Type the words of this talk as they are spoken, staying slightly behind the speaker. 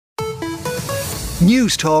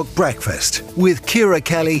News Talk Breakfast with Ciara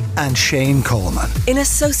Kelly and Shane Coleman. In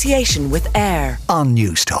association with AIR On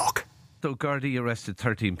News Talk. So Gardaí arrested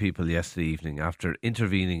 13 people yesterday evening after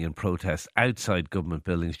intervening in protests outside government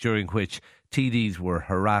buildings, during which TDs were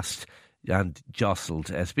harassed and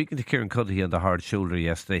jostled. Speaking to Kieran Cuddihy on the hard shoulder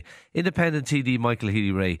yesterday, Independent TD Michael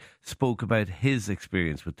Healy-Rae spoke about his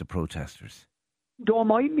experience with the protesters. Don't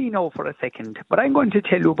mind me now for a second, but I'm going to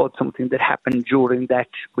tell you about something that happened during that,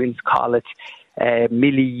 we'll call it,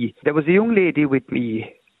 Millie. There was a young lady with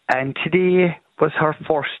me, and today was her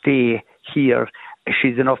first day here.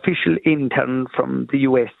 She's an official intern from the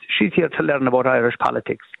US. She's here to learn about Irish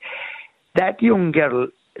politics. That young girl,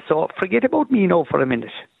 so forget about me now for a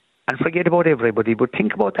minute, and forget about everybody, but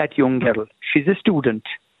think about that young girl. She's a student.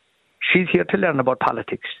 She's here to learn about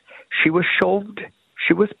politics. She was shoved.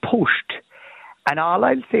 She was pushed. And all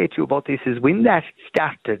I'll say to you about this is when that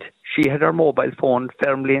started, she had her mobile phone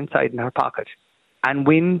firmly inside in her pocket. And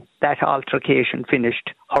when that altercation finished,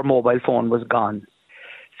 her mobile phone was gone.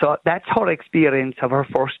 So that's her experience of her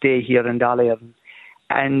first day here in Dálavan.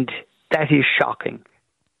 And that is shocking.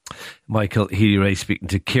 Michael Healy-Rae speaking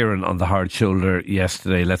to Kieran on the hard shoulder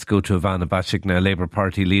yesterday. Let's go to Ivana Bacik now, Labour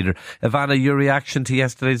Party leader. Ivana, your reaction to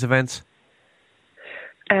yesterday's events?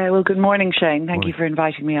 Well, good morning, Shane. Thank you for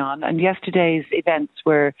inviting me on. And yesterday's events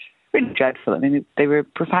were really dreadful. I mean, they were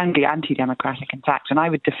profoundly anti-democratic, in fact, and I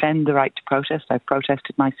would defend the right to protest. I've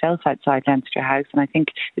protested myself outside Leinster House, and I think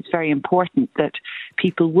it's very important that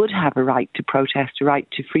people would have a right to protest, a right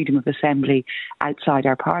to freedom of assembly outside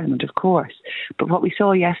our parliament, of course. But what we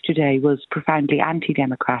saw yesterday was profoundly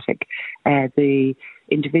anti-democratic. The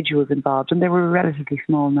individuals involved, and there were a relatively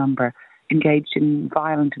small number, engaged in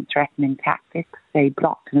violent and threatening tactics. They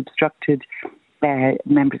blocked and obstructed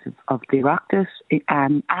members of the Oireachtas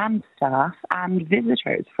and staff and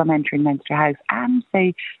visitors from entering Leinster House, and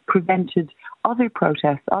they prevented other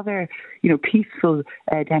protests, other peaceful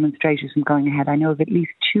demonstrations from going ahead. I know of at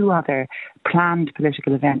least 2 other planned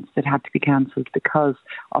political events that had to be cancelled because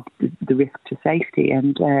of the risk to safety,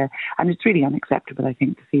 and it's really unacceptable, I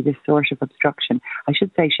think, to see this sort of obstruction. I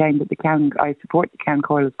should say, Shane, that I support the Ceann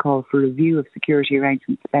Comhairle's call for a review of security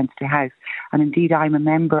arrangements at Leinster House, and indeed I'm a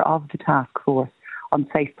member of the task force on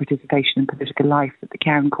safe participation in political life that the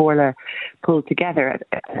Ceann Comhairle pulled together.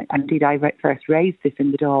 And indeed, I first raised this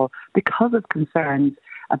in the Dáil because of concerns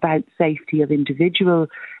about safety of individual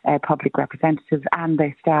public representatives and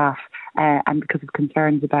their staff, and because of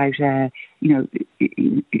concerns about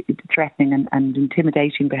threatening and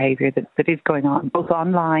intimidating behaviour that is going on, both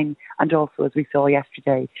online and also, as we saw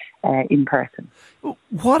yesterday, in person.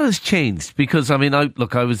 What has changed? Because, I mean, I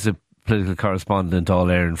was a political correspondent All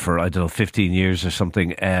Ireland for 15 years or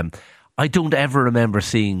something. I don't ever remember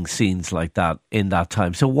seeing scenes like that in that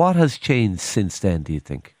time. So what has changed since then, do you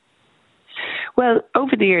think? Well,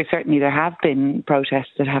 over the years, certainly there have been protests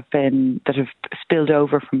that have spilled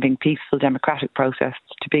over from being peaceful democratic protests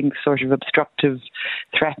to being sort of obstructive,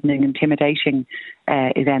 threatening, intimidating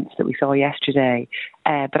events that we saw yesterday.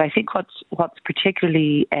 But I think what's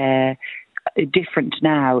particularly different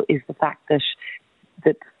now is the fact that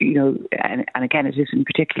and again, it is in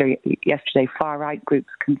particular yesterday, far-right groups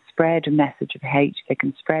can spread a message of hate, they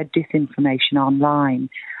can spread disinformation online.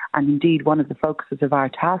 And indeed, one of the focuses of our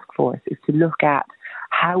task force is to look at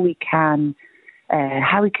how we can,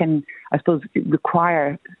 I suppose,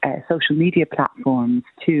 require social media platforms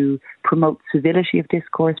to promote civility of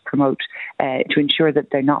discourse, to ensure that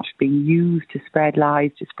they're not being used to spread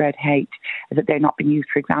lies, to spread hate, that they're not being used,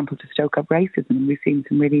 for example, to stoke up racism. And we've seen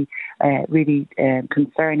some really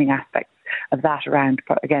concerning aspects of that around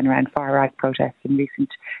far-right protests in recent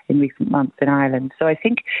months in Ireland. So I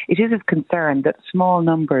think it is of concern that small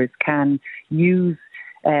numbers can use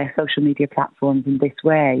social media platforms in this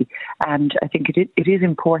way, and I think it is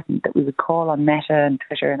important that we would call on Meta and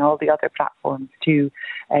Twitter and all the other platforms to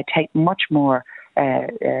take much more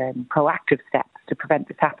proactive steps to prevent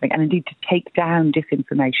this happening, and indeed to take down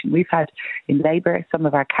disinformation. We've had in Labour some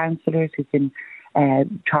of our councillors who've been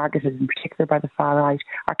targeted in particular by the far right,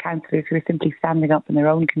 are councillors who are simply standing up in their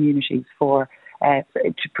own communities to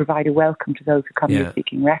provide a welcome to those who come here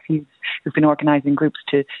seeking refuge, who've been organising groups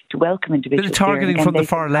to welcome individuals. Bit of targeting from the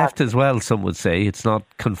far left as well, some would say. It's not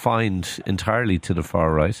confined entirely to the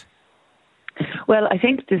far right. Well, I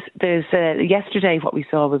think there's yesterday what we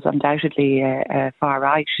saw was undoubtedly far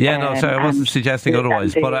right. I wasn't suggesting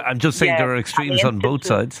otherwise, but I'm just saying there are extremes on both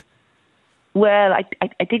sides. Well,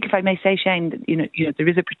 I think if I may say, Shane, that, you know, there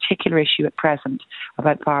is a particular issue at present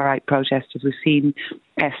about far-right protesters. We've seen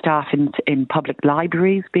staff in public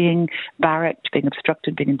libraries being barracked, being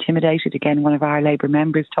obstructed, being intimidated. Again, one of our Labour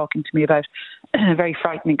members talking to me about a very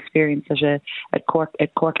frightening experience at Cork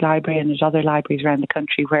Library and at other libraries around the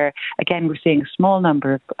country, where again we're seeing a small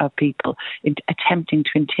number of people attempting to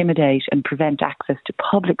intimidate and prevent access to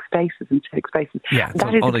public spaces and civic spaces. Yeah,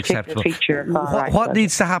 that is unacceptable. A particular feature. What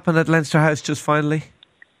needs to happen at Leinster House, just finally?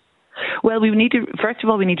 Well, we need to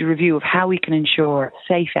a review of how we can ensure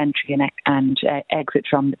safe entry and exit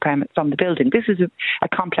from the building. This is a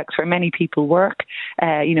complex where many people work.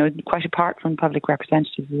 Quite apart from public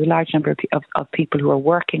representatives, there's a large number of people who are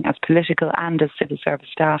working as political and as civil service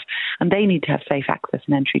staff, and they need to have safe access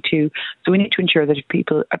and entry too. So we need to ensure that if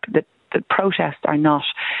people that protests are not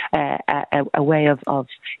a way of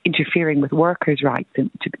interfering with workers' rights to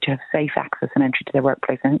have safe access and entry to their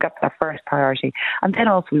workplace. I think that's our first priority. And then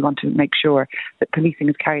also we want to make sure that policing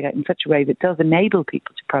is carried out in such a way that does enable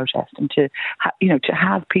people to protest and to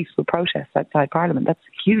have peaceful protests outside Parliament. That's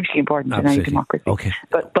hugely important in any democracy. Okay.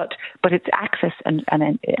 But it's access and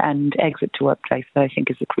exit to workplace that I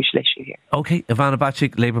think is a crucial issue here. Okay, Ivana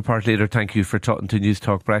Bacik, Labour Party Leader, thank you for talking to News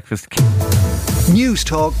Talk Breakfast. News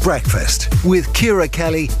Talk Breakfast with Ciara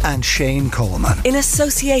Kelly and Shane Coleman. In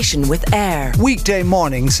association with AIR. Weekday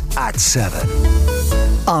mornings at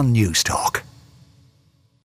 7 on News Talk.